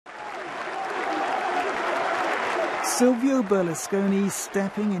Silvio Berlusconi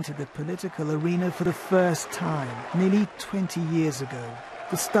stepping into the political arena for the first time, nearly 20 years ago,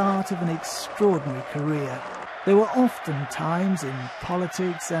 the start of an extraordinary career. There were often times in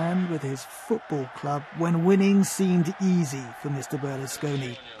politics and with his football club when winning seemed easy for Mr.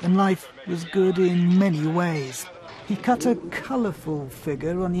 Berlusconi, and life was good in many ways. He cut a colourful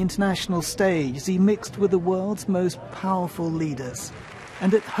figure on the international stage as he mixed with the world's most powerful leaders.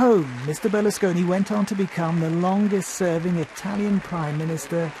 And at home, Mr. Berlusconi went on to become the longest-serving Italian Prime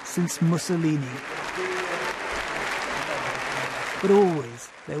Minister since Mussolini. But always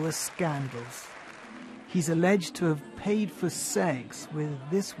there were scandals. He's alleged to have paid for sex with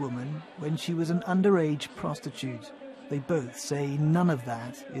this woman when she was an underage prostitute. They both say none of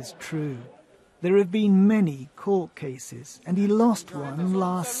that is true. There have been many court cases, and he lost one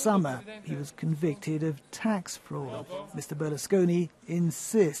last summer. He was convicted of tax fraud. Mr. Berlusconi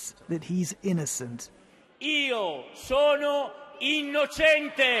insists that he's innocent. Io sono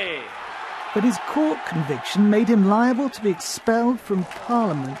innocente! But his court conviction made him liable to be expelled from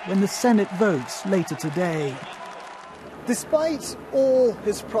Parliament when the Senate votes later today. Despite all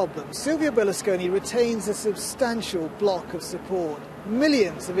his problems, Silvio Berlusconi retains a substantial block of support.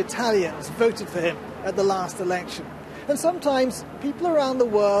 Millions of Italians voted for him at the last election. And sometimes people around the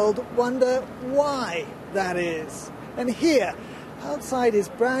world wonder why that is. And here, outside his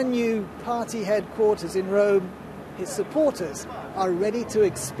brand new party headquarters in Rome, his supporters are ready to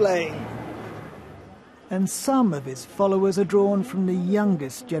explain. And some of his followers are drawn from the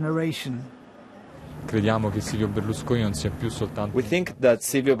youngest generation. We think that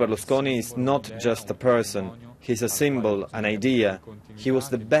Silvio Berlusconi is not just a person, he's a symbol, an idea. He was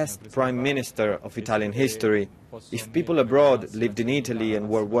the best prime minister of Italian history. If people abroad lived in Italy and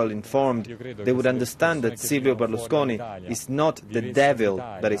were well informed, they would understand that Silvio Berlusconi is not the devil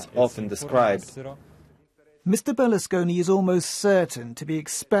that is often described. Mr. Berlusconi is almost certain to be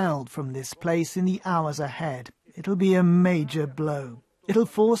expelled from this place in the hours ahead. It'll be a major blow. It'll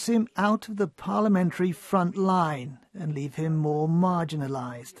force him out of the parliamentary front line and leave him more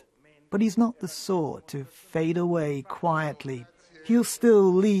marginalised. But he's not the sort to fade away quietly. He'll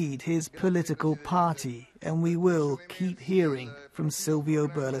still lead his political party, and we will keep hearing from Silvio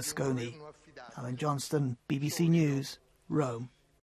Berlusconi. Alan Johnston, BBC News, Rome.